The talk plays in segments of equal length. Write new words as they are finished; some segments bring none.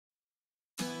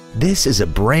This is a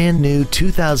brand new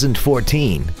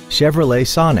 2014 Chevrolet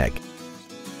Sonic.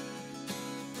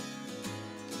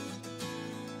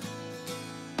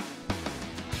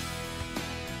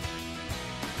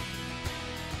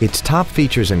 Its top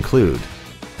features include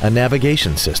a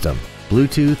navigation system,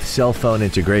 Bluetooth cell phone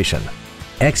integration,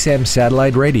 XM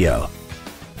satellite radio,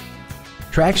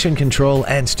 traction control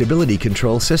and stability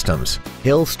control systems,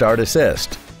 hill start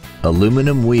assist,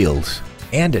 aluminum wheels,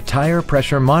 and a tire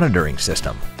pressure monitoring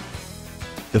system.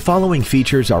 The following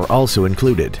features are also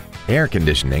included: air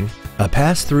conditioning, a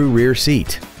pass-through rear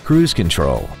seat, cruise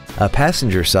control, a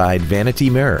passenger side vanity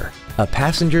mirror, a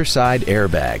passenger side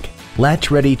airbag,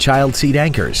 latch-ready child seat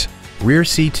anchors, rear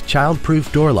seat child-proof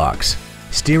door locks,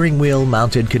 steering wheel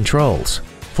mounted controls,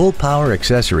 full power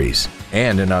accessories,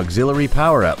 and an auxiliary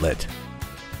power outlet.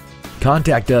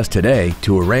 Contact us today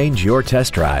to arrange your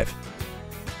test drive.